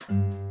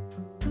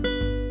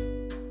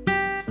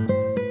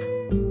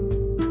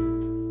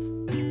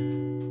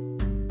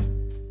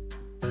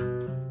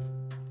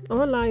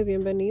Hola y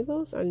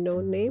bienvenidos al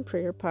No Name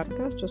Prayer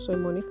Podcast. Yo soy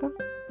Mónica.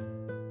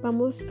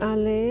 Vamos a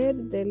leer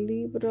del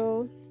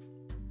libro,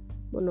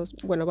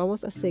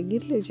 vamos a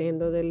seguir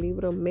leyendo del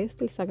libro Mes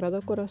del Sagrado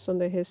Corazón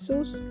de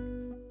Jesús,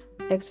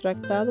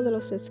 extractado de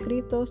los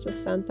escritos de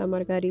Santa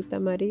Margarita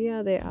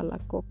María de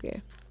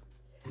Alacoque.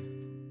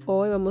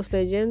 Hoy vamos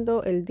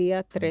leyendo el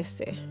día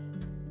 13.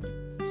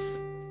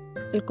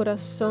 El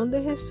corazón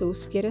de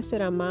Jesús quiere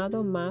ser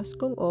amado más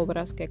con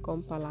obras que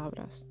con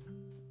palabras.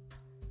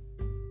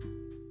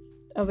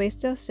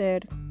 Habéis de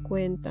hacer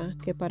cuenta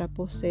que para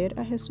poseer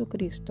a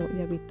Jesucristo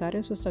y habitar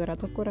en su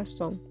sagrado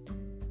corazón,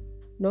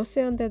 no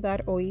se han de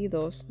dar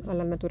oídos a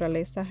la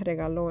naturaleza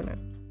regalona,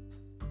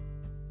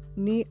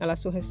 ni a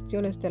las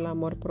sugestiones del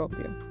amor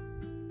propio.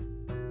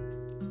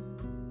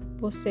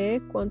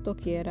 Posee cuanto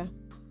quiera.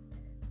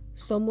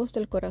 Somos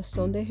del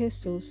corazón de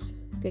Jesús,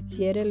 que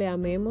quiere le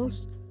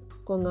amemos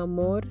con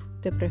amor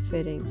de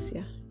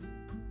preferencia.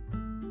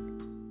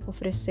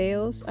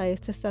 Ofreceos a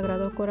este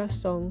sagrado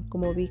corazón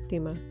como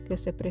víctima que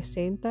se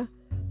presenta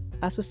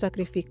a su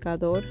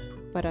sacrificador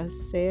para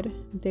ser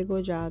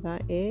degollada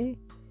e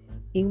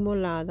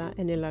inmolada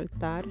en el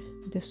altar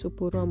de su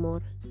puro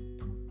amor,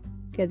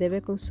 que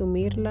debe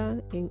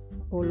consumirla en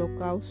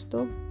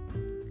holocausto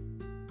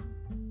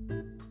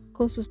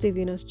con sus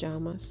divinas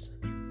llamas,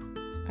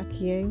 a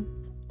quien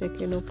de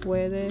que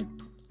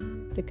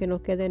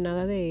no quede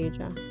nada de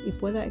ella y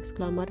pueda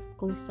exclamar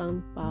con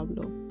San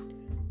Pablo: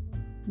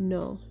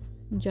 no,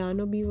 ya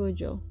no vivo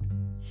yo.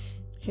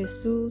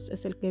 Jesús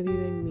es el que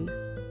vive en mí.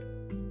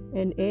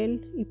 En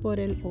Él y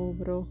por Él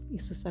obro, y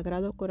su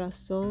sagrado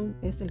corazón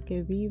es el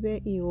que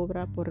vive y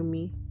obra por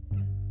mí,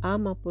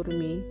 ama por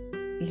mí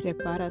y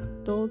repara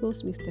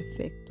todos mis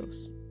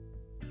defectos.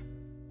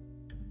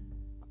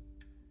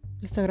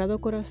 El sagrado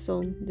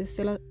corazón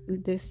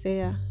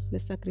desea le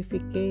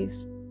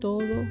sacrifiquéis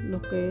todo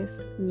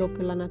lo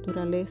que la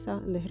naturaleza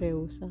les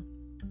rehúsa.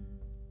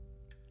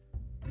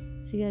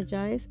 Si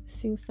halláis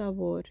sin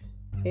sabor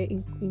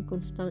e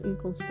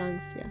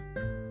inconstancia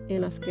en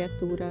las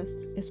criaturas,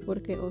 es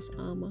porque os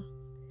ama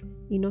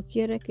y no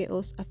quiere que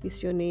os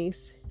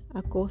aficionéis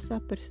a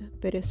cosa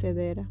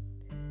perecedera,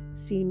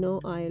 sino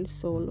a Él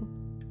solo.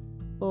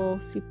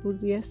 Si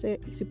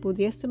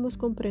pudiésemos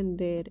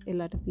comprender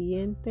el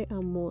ardiente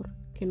amor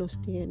que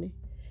nos tiene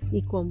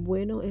y cuán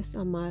bueno es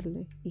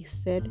amarle y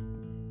ser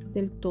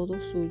del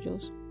todo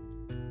suyos,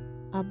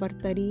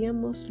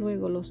 apartaríamos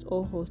luego los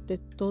ojos de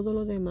todo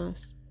lo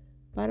demás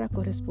para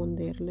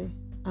corresponderle,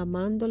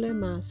 amándole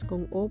más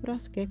con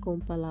obras que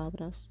con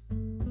palabras.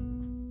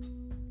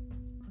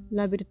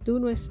 La virtud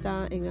no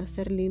está en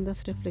hacer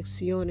lindas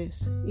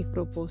reflexiones y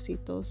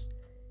propósitos,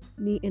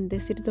 ni en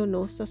decir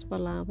donosas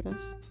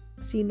palabras,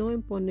 sino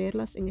en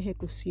ponerlas en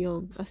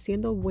ejecución,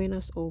 haciendo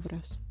buenas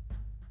obras.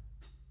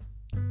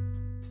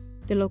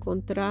 De lo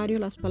contrario,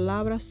 las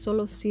palabras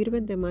solo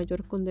sirven de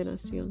mayor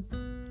condenación.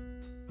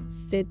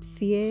 Sed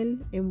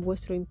fiel en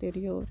vuestro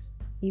interior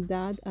y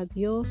dad a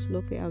Dios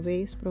lo que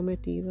habéis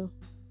prometido.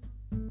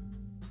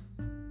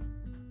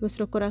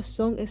 Nuestro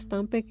corazón es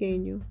tan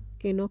pequeño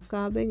que no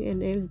caben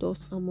en él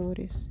dos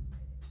amores,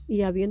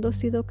 y habiendo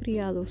sido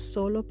criado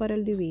solo para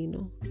el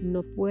divino,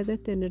 no puede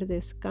tener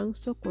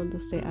descanso cuando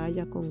se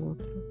halla con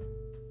otro.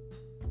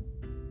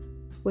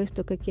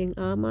 Puesto que quien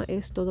ama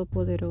es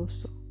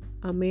todopoderoso,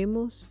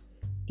 amemos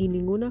y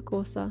ninguna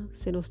cosa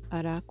se nos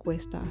hará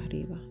cuesta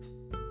arriba.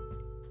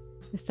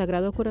 El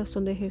Sagrado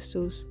Corazón de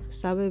Jesús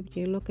sabe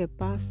bien lo que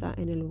pasa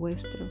en el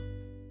vuestro,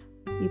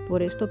 y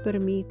por esto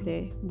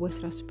permite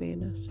vuestras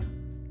penas.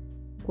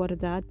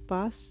 Guardad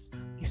paz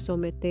y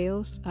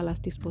someteos a las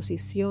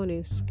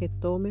disposiciones que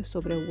tome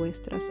sobre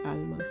vuestras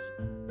almas.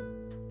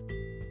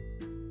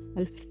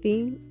 Al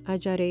fin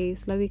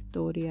hallaréis la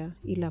victoria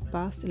y la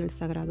paz en el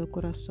Sagrado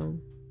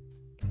Corazón.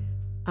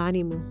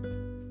 Ánimo,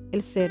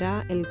 Él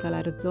será el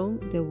galardón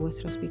de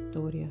vuestras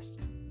victorias.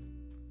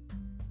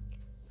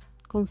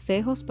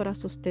 Consejos para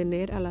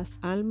sostener a las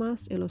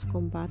almas en los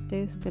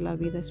combates de la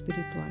vida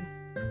espiritual.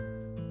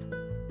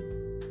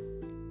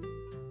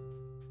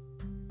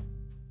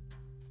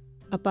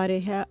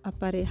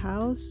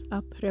 Aparejaos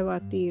a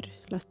prebatir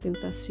las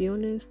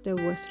tentaciones de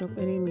vuestro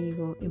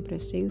enemigo en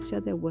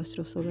presencia de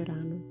vuestro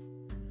soberano,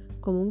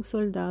 como un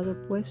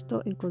soldado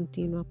puesto en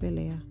continua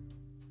pelea.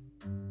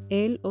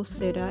 Él os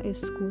será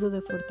escudo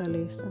de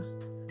fortaleza,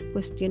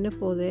 pues tiene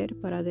poder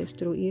para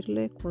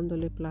destruirle cuando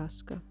le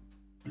plazca.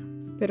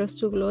 Pero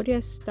su gloria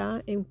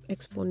está en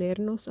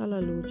exponernos a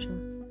la lucha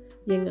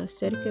y en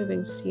hacer que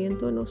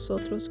venciendo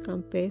nosotros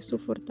campee su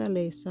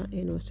fortaleza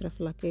en nuestra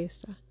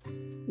flaqueza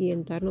y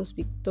en darnos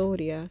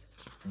victoria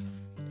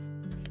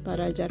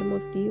para hallar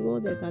motivo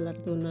de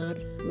galardonar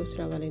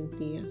nuestra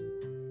valentía.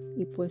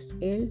 Y pues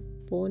Él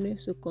pone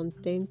su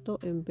contento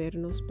en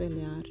vernos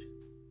pelear,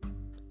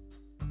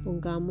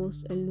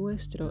 pongamos el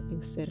nuestro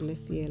en serle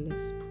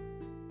fieles.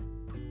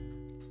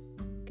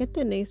 ¿Qué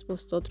tenéis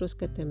vosotros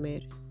que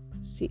temer?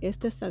 Si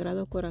este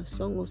sagrado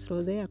corazón os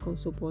rodea con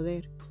su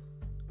poder,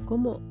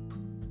 como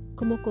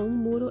con un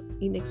muro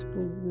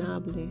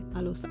inexpugnable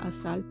a los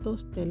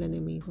asaltos del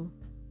enemigo.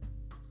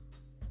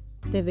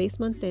 Debéis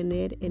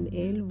mantener en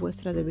él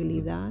vuestra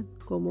debilidad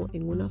como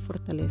en una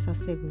fortaleza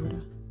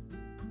segura,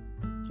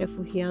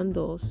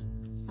 refugiándoos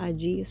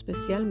allí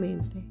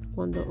especialmente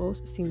cuando os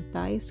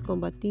sintáis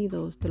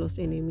combatidos de los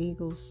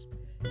enemigos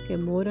que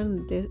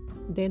moran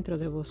dentro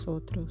de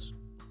vosotros,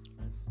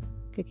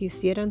 que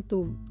quisieran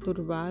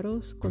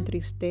turbaros con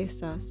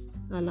tristezas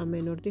a la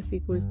menor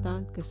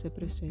dificultad que se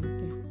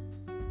presente.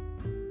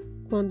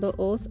 Cuando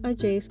os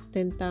halléis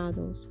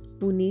tentados,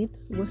 unid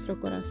vuestro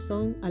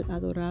corazón al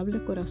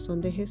adorable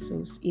corazón de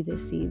Jesús y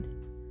decid: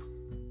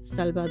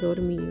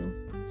 Salvador mío,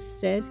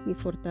 sed mi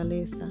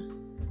fortaleza,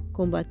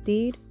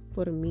 combatid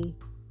por mí.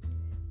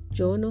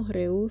 Yo no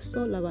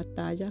rehúso la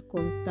batalla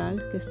con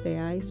tal que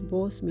seáis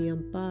vos mi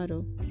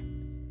amparo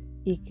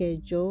y que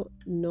yo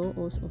no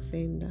os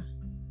ofenda,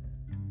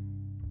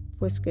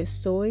 pues que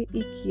soy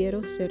y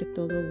quiero ser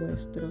todo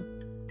vuestro,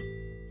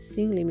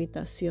 sin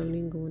limitación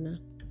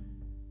ninguna.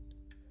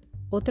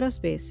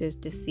 Otras veces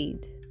decid: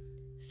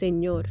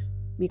 Señor,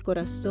 mi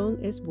corazón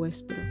es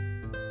vuestro.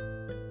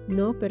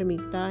 No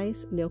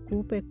permitáis le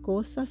ocupe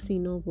cosa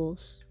sino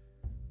vos,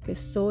 que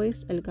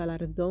sois el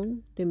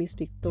galardón de mis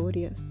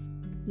victorias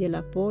y el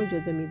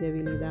apoyo de mi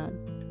debilidad.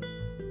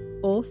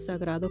 Oh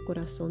Sagrado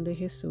Corazón de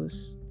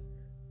Jesús,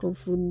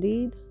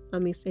 confundid a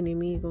mis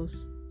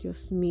enemigos,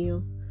 Dios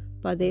mío,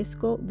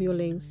 padezco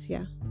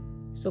violencia,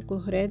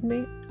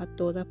 socorredme a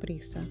toda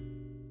prisa.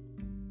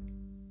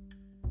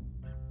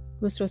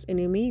 Nuestros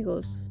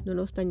enemigos no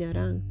nos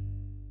dañarán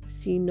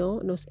si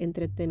no nos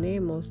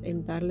entretenemos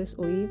en darles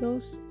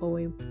oídos o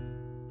en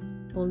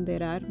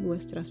ponderar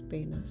nuestras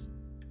penas.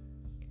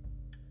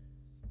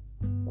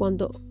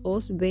 Cuando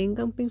os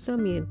vengan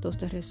pensamientos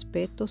de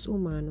respetos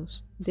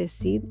humanos,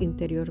 decid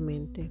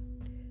interiormente: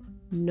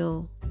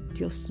 No,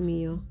 Dios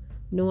mío,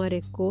 no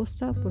haré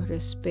cosa por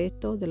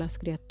respeto de las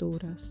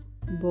criaturas,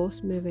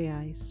 vos me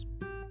veáis.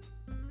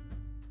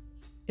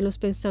 En los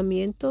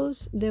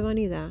pensamientos de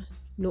vanidad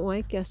no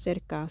hay que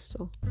hacer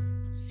caso,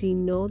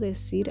 sino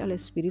decir al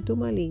espíritu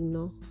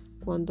maligno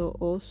cuando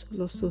os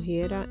lo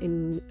sugiera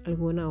en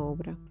alguna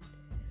obra: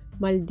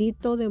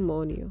 Maldito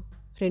demonio,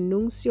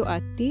 renuncio a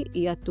ti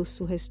y a tus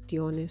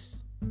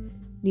sugestiones.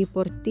 Ni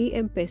por ti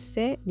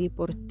empecé, ni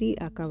por ti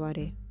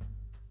acabaré.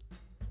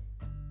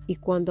 Y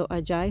cuando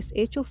hayáis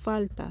hecho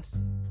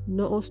faltas,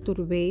 no os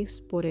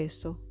turbéis por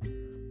eso,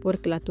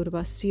 porque la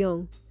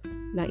turbación,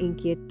 la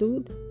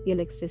inquietud y el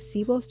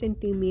excesivo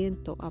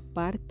sentimiento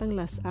apartan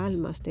las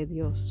almas de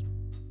Dios.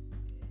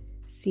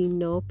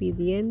 Sino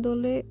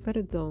pidiéndole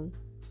perdón,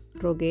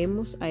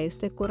 roguemos a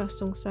este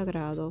corazón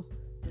sagrado,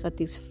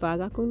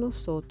 satisfaga con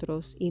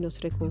nosotros y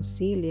nos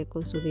reconcilie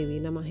con su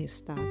divina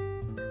majestad.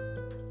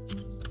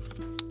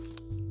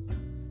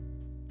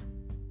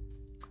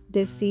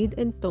 Decid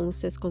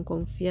entonces con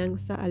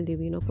confianza al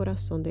divino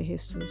corazón de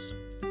Jesús: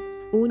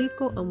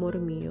 Único amor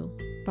mío,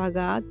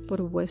 pagad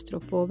por vuestro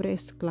pobre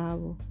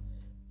esclavo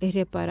y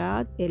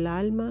reparad el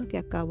mal que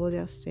acabo de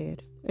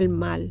hacer.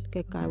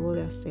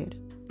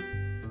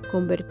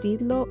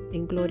 Convertidlo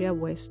en gloria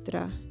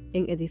vuestra,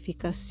 en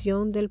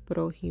edificación del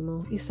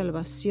prójimo y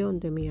salvación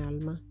de mi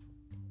alma.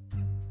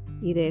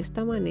 Y de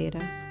esta manera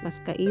las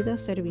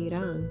caídas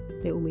servirán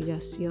de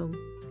humillación,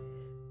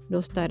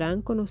 nos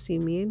darán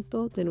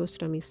conocimiento de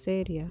nuestra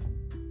miseria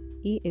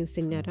y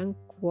enseñarán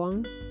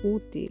cuán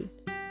útil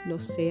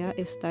nos sea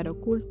estar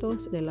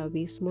ocultos en el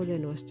abismo de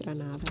nuestra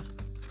nada.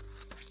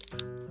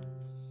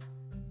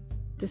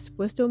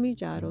 Después de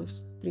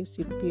humillaros,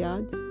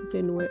 principiad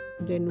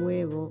de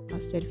nuevo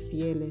a ser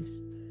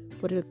fieles,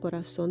 por el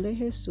corazón de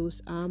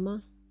Jesús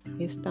ama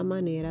esta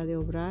manera de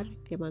obrar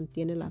que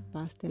mantiene la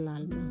paz del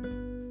alma.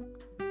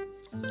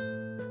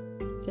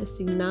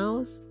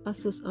 Resignaos a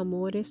sus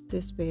amores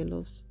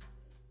desvelos,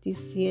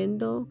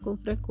 diciendo con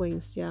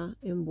frecuencia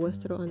en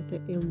vuestro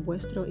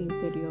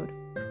interior: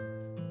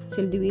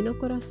 Si el divino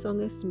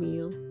corazón es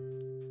mío,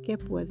 ¿qué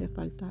puede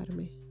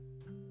faltarme?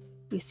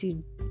 Y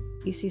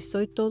si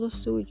soy todo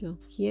suyo,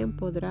 ¿quién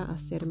podrá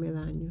hacerme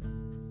daño?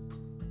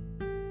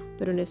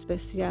 Pero en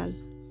especial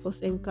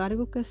os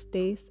encargo que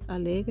estéis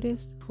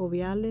alegres,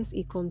 joviales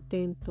y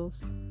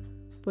contentos,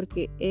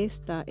 porque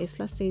esta es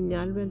la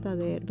señal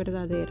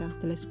verdadera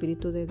del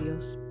Espíritu de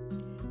Dios,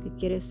 que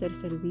quiere ser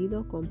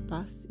servido con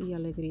paz y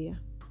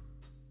alegría.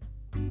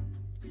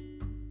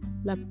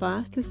 La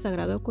paz del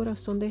Sagrado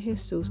Corazón de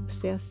Jesús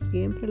sea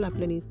siempre la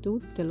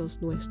plenitud de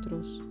los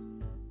nuestros,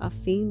 a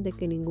fin de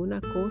que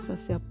ninguna cosa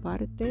sea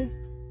parte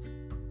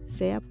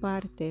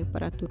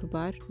para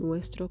turbar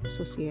nuestro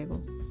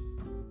sosiego.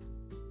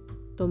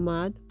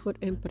 Tomad por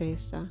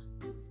empresa: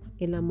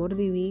 el amor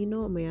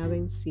divino me ha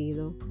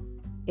vencido,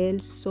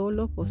 Él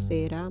solo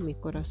poseerá mi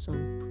corazón.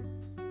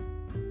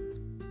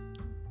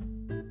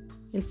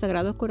 El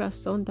Sagrado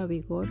Corazón da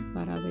vigor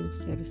para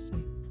vencerse.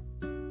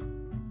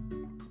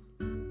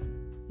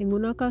 En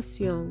una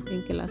ocasión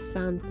en que la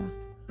santa,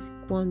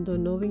 cuando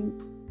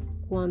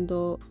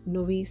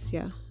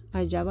novicia,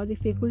 hallaba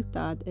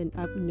dificultad en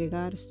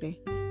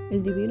abnegarse,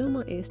 el Divino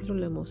Maestro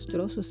le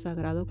mostró su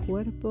sagrado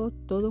cuerpo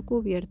todo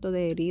cubierto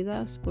de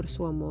heridas por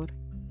su amor,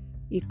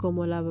 y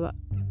como la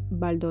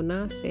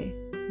baldonase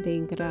de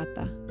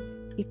ingrata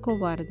y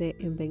cobarde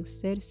en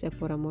vencerse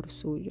por amor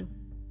suyo.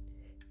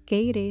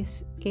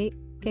 ¿Qué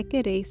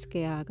queréis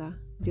que haga,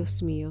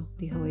 Dios mío?,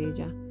 dijo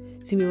ella,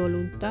 si mi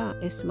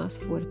voluntad es más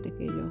fuerte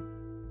que yo.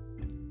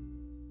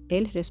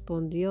 Él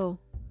respondió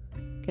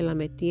que la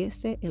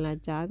metiese en la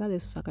llaga de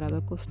su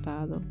sagrado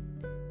costado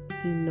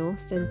y no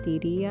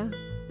sentiría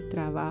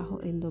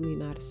trabajo en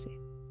dominarse.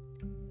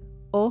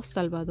 Oh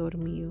Salvador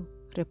mío,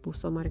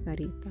 repuso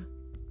Margarita,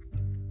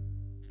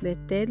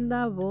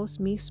 metedla vos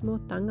mismo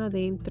tan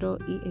adentro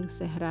y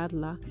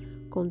encerradla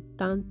con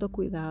tanto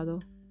cuidado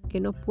que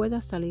no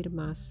pueda salir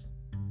más.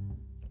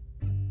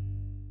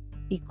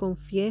 Y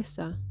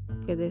confiesa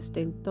que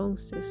desde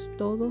entonces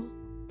todo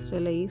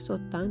se le hizo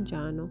tan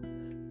llano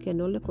que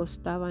no le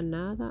costaba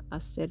nada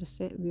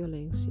hacerse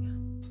violencia.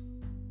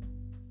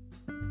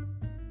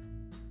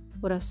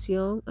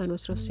 Oración a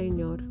nuestro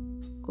Señor,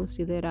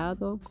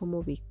 considerado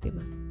como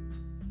víctima.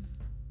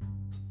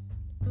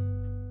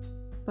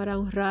 Para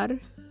honrar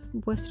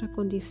vuestra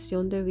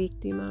condición de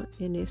víctima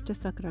en este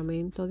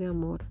sacramento de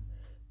amor,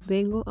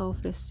 vengo a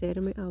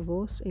ofrecerme a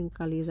vos en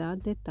calidad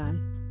de tal,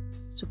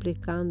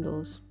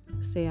 suplicándoos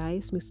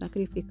seáis mi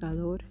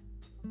sacrificador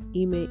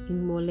y me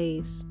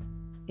inmoléis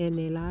en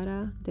el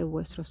ara de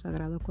vuestro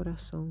Sagrado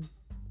Corazón.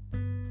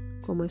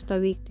 Como esta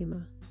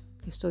víctima,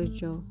 que soy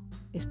yo,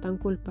 es tan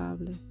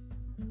culpable,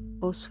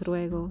 os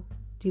ruego,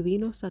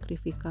 divino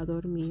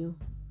sacrificador mío,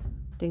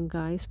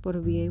 tengáis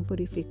por bien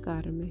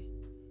purificarme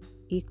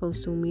y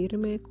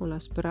consumirme con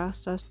las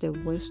brasas de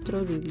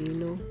vuestro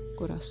divino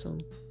corazón,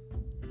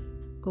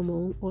 como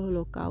un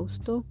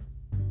holocausto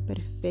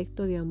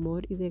perfecto de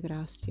amor y de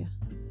gracia,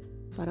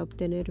 para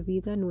obtener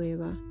vida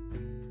nueva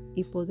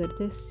y poder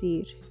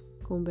decir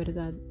con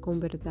verdad,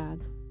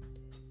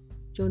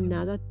 yo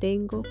nada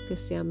tengo que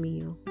sea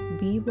mío,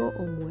 vivo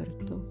o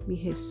muerto. Mi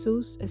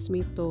Jesús es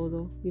mi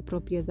todo, mi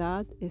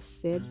propiedad es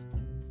ser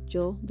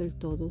yo del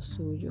todo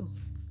suyo.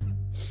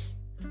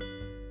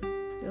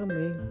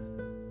 Amén.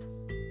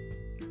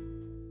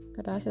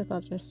 Gracias,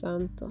 Padre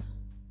Santo,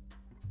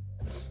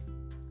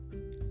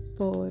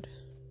 por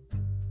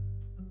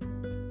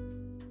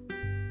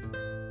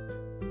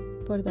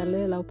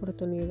darle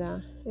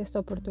esta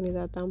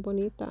oportunidad tan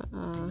bonita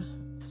a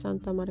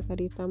Santa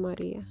Margarita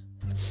María.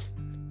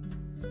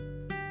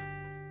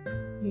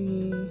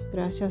 Y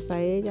gracias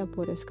a ella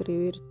por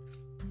escribir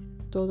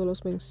todos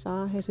los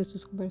mensajes y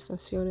sus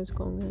conversaciones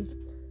con él,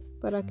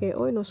 para que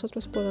hoy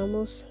nosotros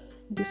podamos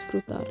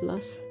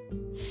disfrutarlas.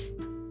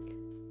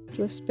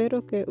 Yo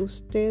espero que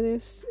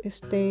ustedes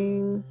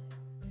estén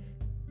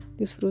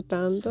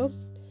disfrutando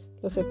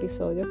los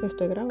episodios que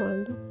estoy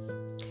grabando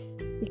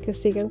y que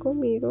sigan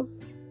conmigo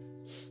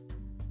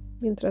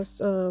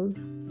mientras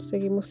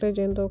seguimos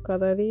leyendo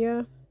cada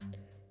día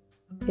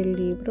el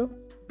libro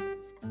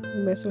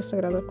Un beso al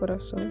Sagrado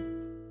Corazón.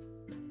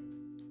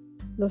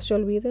 No se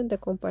olviden de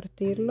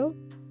compartirlo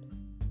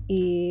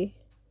y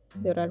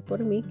de orar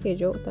por mí, que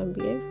yo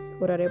también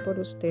oraré por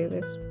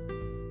ustedes.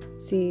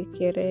 Si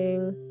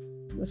quieren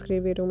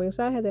escribir un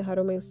mensaje, dejar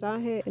un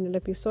mensaje en el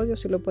episodio,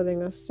 si lo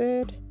pueden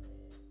hacer.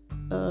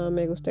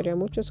 Me gustaría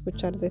mucho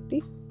escuchar de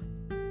ti,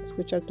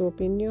 escuchar tu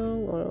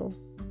opinión o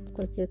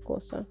cualquier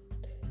cosa.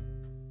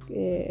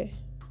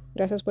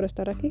 Gracias por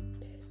estar aquí.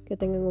 Que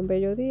tengan un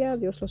bello día.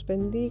 Dios los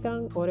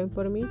bendiga. Oren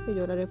por mí, que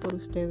yo oraré por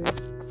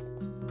ustedes.